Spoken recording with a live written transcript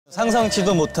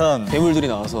상상치도 못한 괴물들이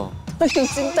나와서.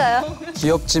 진짜야?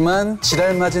 귀엽지만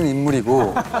지랄 맞은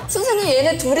인물이고. 선생님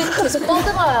얘네 둘이 계속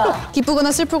떠들어요.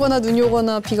 기쁘거나 슬프거나 눈이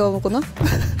오거나 비가 오거나.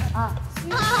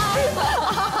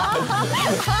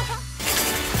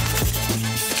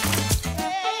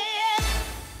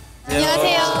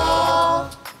 안녕하세요.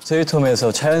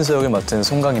 스위트홈에서 차연수 역을 맡은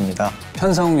송강입니다.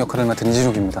 현상욱 역할을 맡은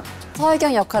이진욱입니다.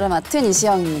 서혜경 역할을 맡은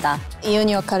이시영입니다.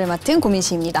 이은희 역할을 맡은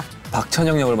고민씨입니다.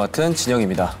 박찬영 역을 맡은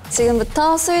진영입니다.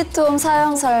 지금부터 스위트홈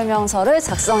사용 설명서를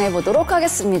작성해 보도록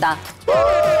하겠습니다.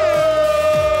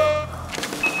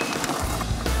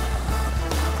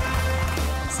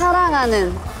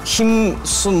 사랑하는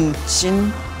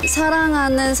힘숨찐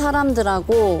사랑하는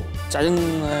사람들하고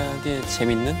짜증나게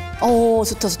재밌는? 오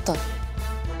좋다 좋다.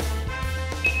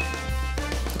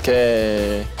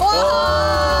 오케이.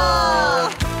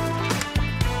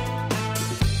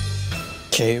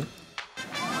 개요?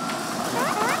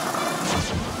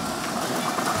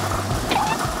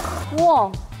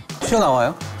 우와.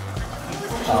 튀어나와요?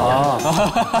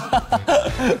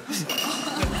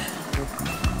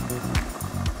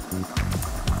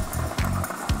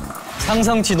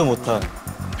 상상치도 못한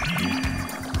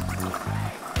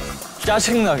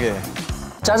짜증나게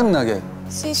짜증나게.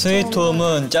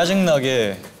 스위트홈은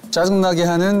짜증나게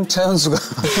하는 차현수가.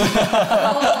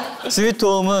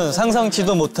 스위트홈은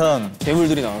상상치도 못한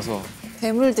괴물들이 나와서.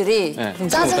 괴물들이 네,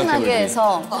 짜증나게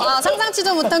해서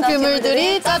상상치도 못한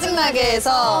괴물들이 짜증나게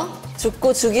해서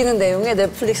죽고 죽이는 내용의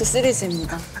넷플릭스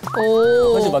시리즈입니다.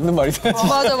 오. 사실 맞는 말이다.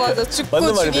 맞아. 죽고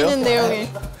맞는 죽이는 말인데요? 내용이.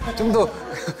 좀 더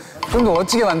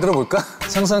멋지게 만들어 볼까?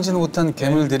 상상치도 못한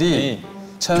괴물들이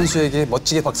차현수에게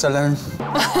멋지게 박살나는.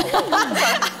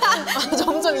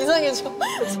 점점 이상해져.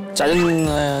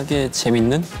 짜증나게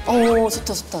재밌는? 오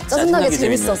좋다. 짜증나게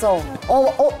재밌어서.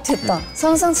 됐다.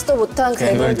 상상치도 못한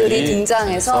괴물들이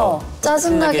등장해서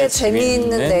짜증나게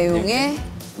재미있는 내용의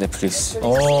넷플릭스.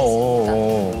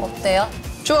 어때요?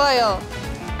 좋아요.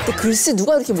 근데 글씨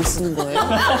누가 이렇게 못 쓰는 거예요?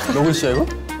 너 글씨야 이거?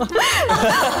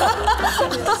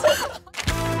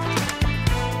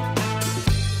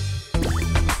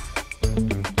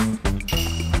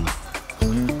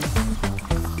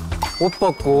 옷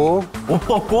벗고 옷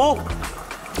벗고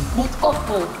못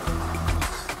걷고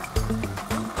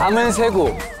밤을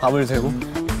새고.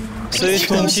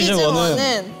 스위트홈 시즌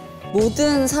 1은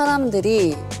모든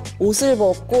사람들이 옷을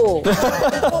벗고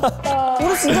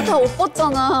우리 진짜 다 옷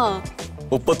벗잖아.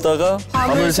 옷 벗다가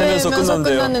밤을 새면서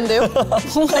끝난대요.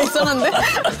 뭔가 이상한데?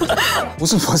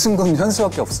 옷을 벗은 건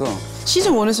현수밖에 없어.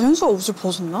 시즌 1에서 현수가 옷을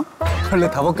벗었나? 원래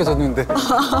다 벗겨졌는데.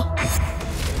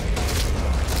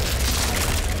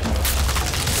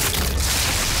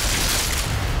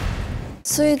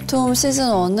 스위트홈 시즌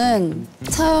 1은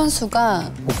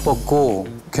차현수가 옷 벗고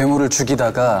괴물을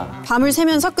죽이다가 밤을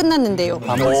새면서 끝났는데요.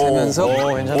 밤을 새면서.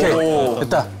 괜찮다. 오케이,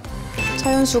 됐다.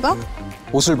 차현수가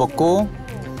옷을 벗고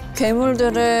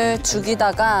괴물들을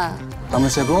죽이다가 밤을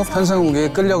새고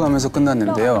현상욱에 끌려가면서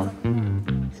끝났는데요.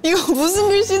 이거 무슨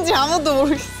글씨인지 아무도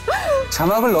모르겠어.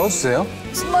 자막을 넣어주세요.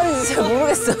 무슨 말인지 잘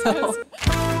모르겠어요.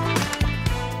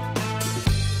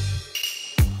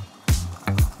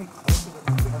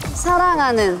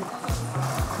 사랑하는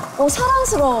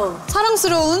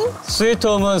사랑스러운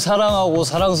스위트홈은 사랑하고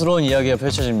사랑스러운 이야기가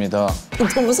펼쳐집니다.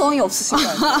 너무 성의 없으신 거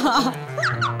아니에요?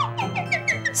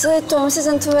 스위트홈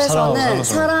시즌 2에서는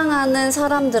사랑하는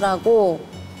사람들하고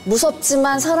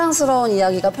무섭지만 사랑스러운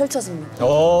이야기가 펼쳐집니다.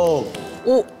 오.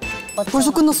 맞죠?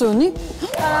 벌써 끝났어요, 언니?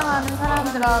 사랑하는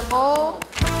사람들하고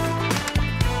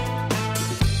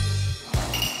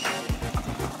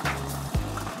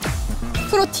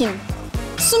프로틴,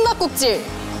 숨바꼭질.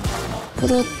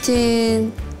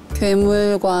 프로틴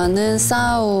괴물과는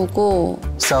싸우고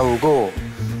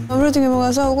아무래도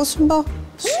괴물과 싸우고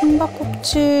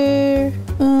숨바꼭질.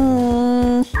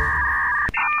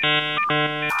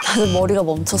 다들 머리가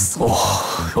멈췄어.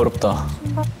 어렵다.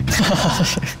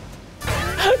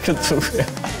 그 누구야?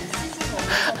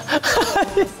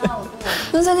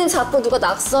 선생님 자꾸 누가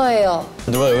낙서해요.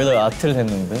 누가 여기다가 아트를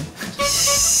했는데?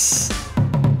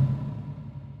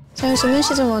 차현수는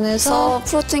시즌 1에서 그래서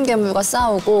프로틴 괴물과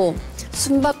싸우고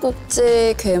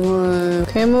숨바꼭질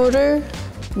괴물을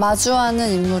마주하는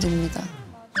인물입니다.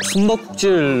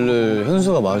 숨바꼭질을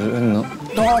현수가 마주했나?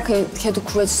 너가 걔도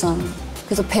구해주잖아.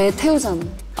 그래서 배에 태우잖아.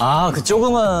 아, 그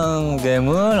조그만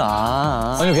괴물?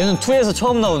 아니, 걔는 2에서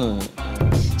처음 나오는.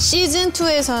 시즌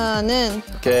 2에서는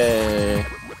오케이.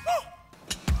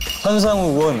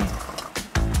 현상욱은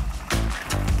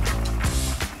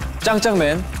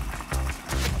짱짱맨.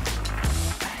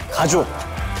 가족.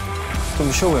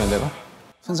 좀 쉬워 보이는 내가?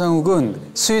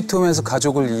 현상욱은 스위트홈에서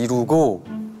가족을 이루고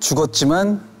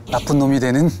죽었지만 나쁜 놈이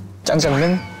되는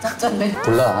짱짱맨?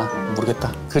 몰라.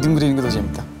 모르겠다. 그림 그리는 게 더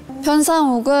재밌다.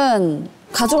 편상욱은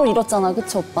가족을 잃었잖아,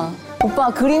 그치 오빠? 오빠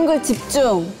그림 글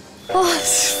집중. 아,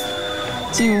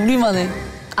 지금 우리만 해.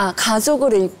 아,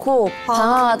 가족을 잃고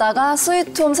방황하다가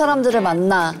스위트홈 사람들을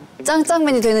만나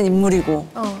짱짱맨이 되는 인물이고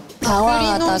그리놈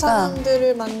방황하다가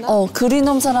사람들을 만나?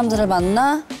 그리놈 사람들을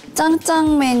만나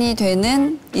짱짱맨이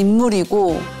되는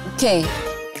인물이고 오케이.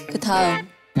 그 다음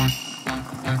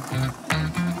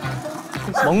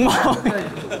멍멍.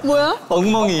 뭐야?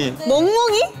 멍멍이.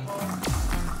 멍멍이?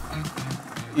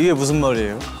 이게 무슨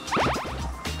말이에요?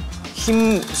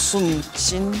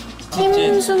 힘숨찐?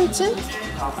 힘숨찐?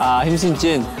 아, 힘쓴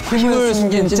찐. 힘을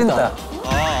숨긴 찐따.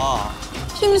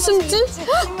 힘숨찐?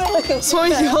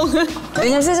 설경은?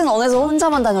 왜냐면 시즌 1에서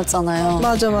혼자만 다녔잖아요.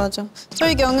 맞아.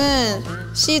 설경은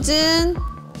시즌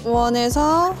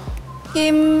 1에서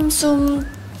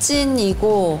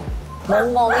힘숨찐이고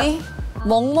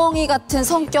멍멍이 같은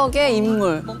성격의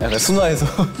인물. 약간 순화해서.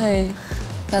 네.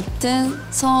 같은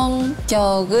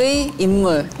성격의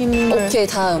인물. 오케이,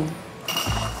 다음.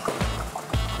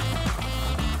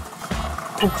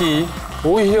 토끼.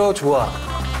 오히려 좋아.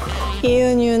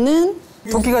 예은유는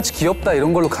토끼같이 귀엽다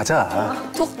이런 걸로 가자.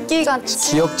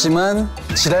 토끼같이 귀엽지만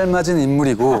지랄 맞은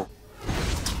인물이고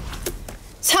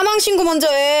사망 신고 먼저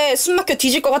해. 숨 막혀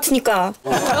뒤질 것 같으니까.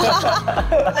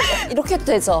 이렇게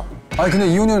되죠. 아니 근데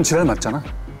이훈이는 지랄 맞잖아.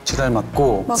 지랄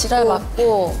맞고 지랄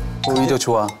맞고. 오히려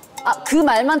좋아. 아, 그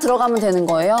말만 들어가면 되는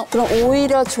거예요? 그럼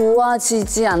오히려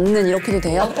좋아지지 않는 이렇게도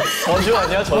돼요? 저주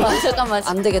아니야, 저주? 아, 잠깐만,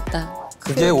 안 되겠다.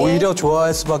 그게 오히려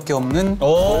좋아할 수밖에 없는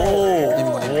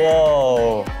인물입니다.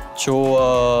 우와.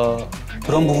 좋아.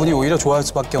 그런 부분이 오히려 좋아할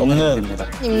수밖에 없는 없는. 인물입니다.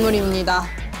 인물입니다.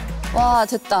 와,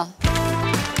 됐다.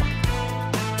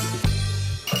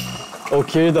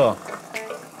 길다.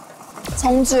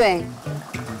 정주행.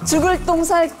 죽을 똥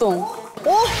살 똥.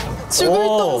 죽을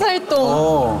오. 똥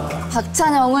살똥.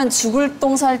 박찬영은 죽을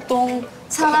똥 살 똥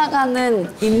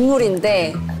살아가는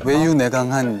인물인데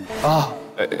외유내강한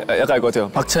약간 알 것 같아요.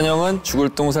 박찬영은 죽을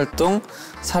똥살똥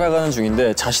살아가는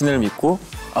중인데 자신을 믿고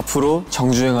앞으로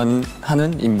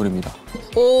정주행하는 인물입니다.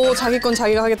 오, 자기 건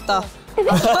자기가 하겠다.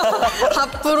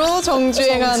 앞으로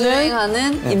정주행하는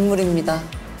주행하는 인물입니다.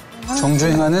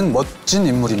 정주행하는 멋진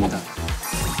인물입니다.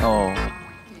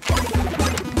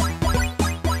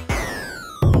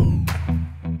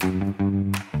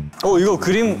 이거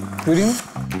그림?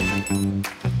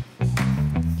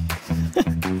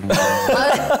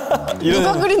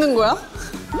 누가 그리는 거야?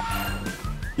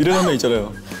 이런 화면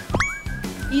있잖아요.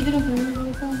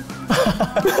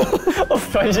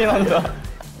 변신한다.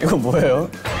 이거 뭐예요?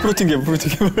 프로틴 괴물.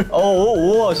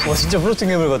 우와, 진짜 프로틴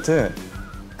괴물 같아.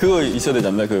 그거 있어야 되지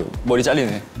않나? 그 머리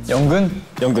잘리네. 연근?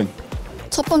 연근.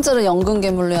 첫 번째로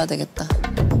연근괴물로 해야 되겠다.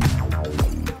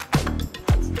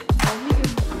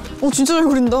 진짜 잘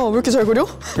그린다. 왜 이렇게 잘 그려?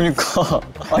 그러니까.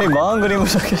 아니, 망한 그림을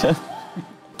저렇게 잘.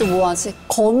 또 뭐 하지?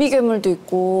 거미괴물도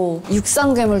있고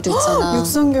육상괴물도 있잖아.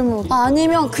 육상괴물.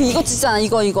 아니면 이거 있잖아.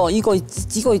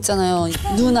 이거 있잖아요.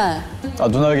 눈알. 아,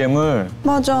 눈알 괴물.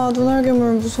 맞아,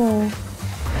 눈알괴물 무서워.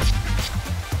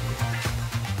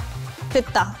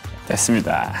 됐다.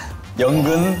 됐습니다.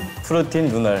 연근, 프로틴,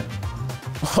 눈알.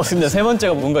 근데 세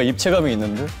번째가 뭔가 입체감이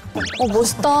있는데?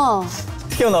 멋있다.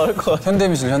 튀어나올 것 같아.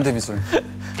 현대미술.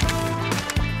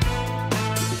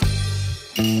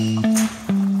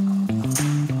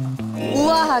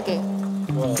 우아하게.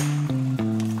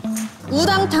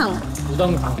 우당탕.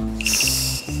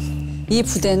 이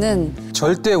부대는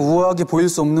절대 우아하게 보일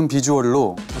수 없는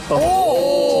비주얼로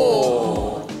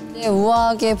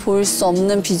우아하게 보일 수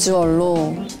없는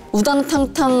비주얼로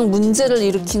우당탕탕 문제를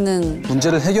일으키는.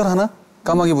 문제를 해결하나?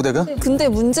 까마귀 부대가? 근데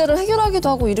문제를 해결하기도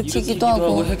하고 일으키기도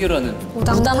하고 해결하는.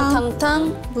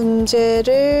 우당탕탕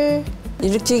문제를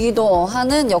일으키기도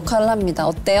하는 역할을 합니다.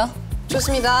 어때요?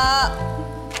 좋습니다.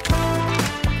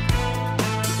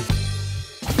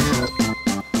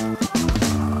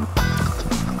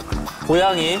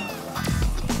 고양이.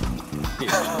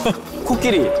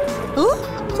 코끼리.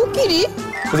 코끼리?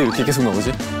 근데 이렇게 계속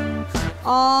나오지?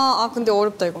 근데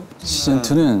어렵다 이거.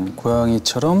 시즌2는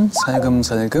고양이처럼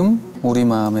살금살금 우리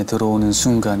마음에 들어오는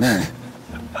순간에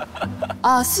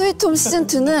스위트홈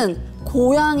시즌2는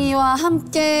고양이와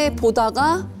함께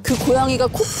보다가 그 고양이가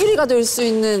코끼리가 될 수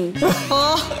있는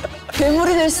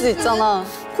괴물이 될 수도 있잖아.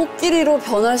 코끼리로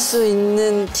변할 수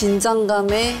있는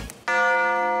긴장감에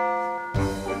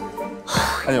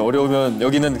아니 어려우면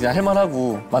여기는 그냥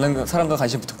할만하고 많은 사랑과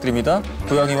관심 부탁드립니다.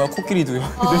 고양이와 코끼리도요.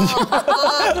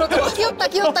 그렇게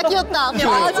귀엽다. 좋다.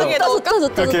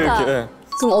 이렇게. 예.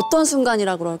 그럼 어떤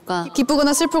순간이라 그럴까?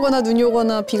 기쁘거나 슬프거나 눈이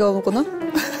오거나 비가 오거나?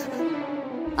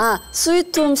 아,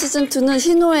 스위트홈 시즌2는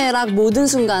희노애락 모든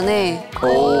순간에.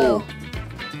 오.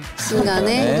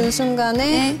 순간에. 모든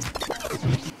순간에.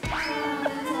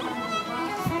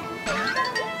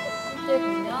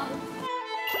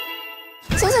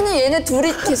 선생님, 얘네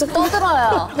둘이 계속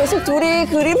떠들어요. 계속 둘이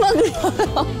그림만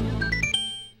그려요.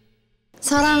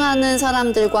 사랑하는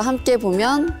사람들과 함께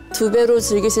보면 2배로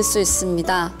즐기실 수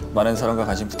있습니다. 많은 사랑과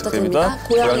관심 부탁드립니다.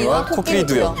 고양이와 코끼리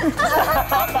두요.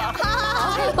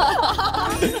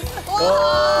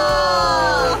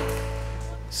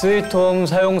 스위트홈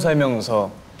사용 설명서.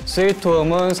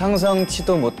 스위트홈은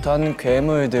상상치도 못한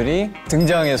괴물들이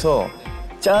등장해서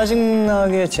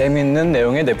짜증나게 재밌는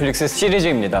내용의 넷플릭스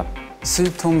시리즈입니다.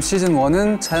 스위트홈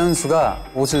시즌1은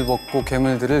차연수가 옷을 벗고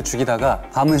괴물들을 죽이다가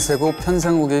밤을 새고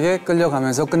편상국에게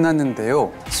끌려가면서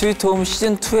끝났는데요. 스위트홈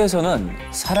시즌2에서는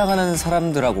살아가는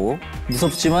사람들하고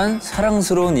무섭지만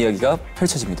사랑스러운 이야기가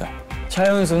펼쳐집니다.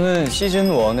 차현수는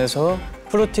시즌1에서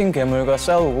플로팅 괴물과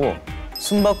싸우고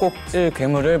숨바꼭질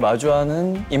괴물을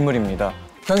마주하는 인물입니다.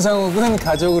 편상욱은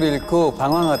가족을 잃고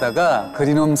방황하다가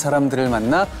그리놈 사람들을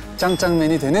만나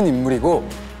짱짱맨이 되는 인물이고,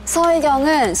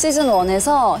 서희경은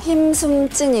시즌1에서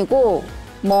힘숨찐이고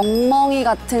멍멍이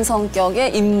같은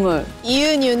성격의 인물.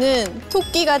 이은유는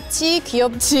토끼같이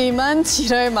귀엽지만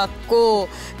지랄 맞고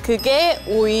그게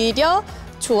오히려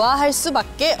좋아할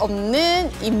수밖에 없는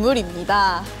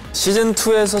인물입니다.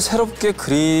 시즌2에서 새롭게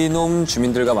그리놈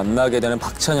주민들과 만나게 되는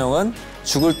박찬영은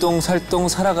죽을 똥 살 똥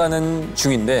살아가는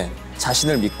중인데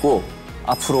자신을 믿고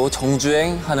앞으로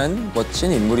정주행하는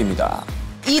멋진 인물입니다.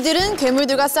 이들은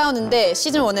괴물들과 싸우는데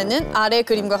시즌1에는 아래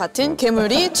그림과 같은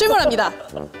괴물이 출몰합니다.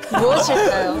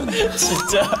 무엇일까요?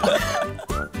 진짜.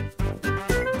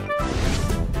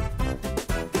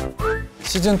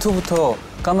 시즌2부터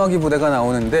까마귀 부대가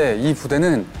나오는데 이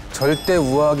부대는 절대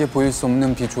우아하게 보일 수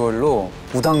없는 비주얼로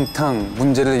우당탕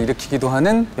문제를 일으키기도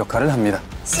하는 역할을 합니다.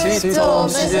 스위트홈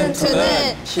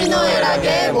시즌2는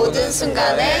희노애락의 모든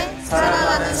순간에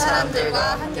사랑하는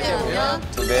사람들과 함께 오면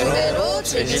 2배로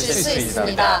즐기실 수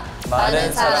있습니다.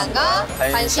 많은 사랑과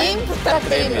관심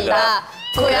부탁드립니다.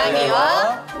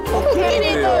 고양이와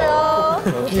코끼리도요.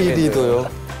 코끼리도요.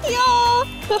 귀여워.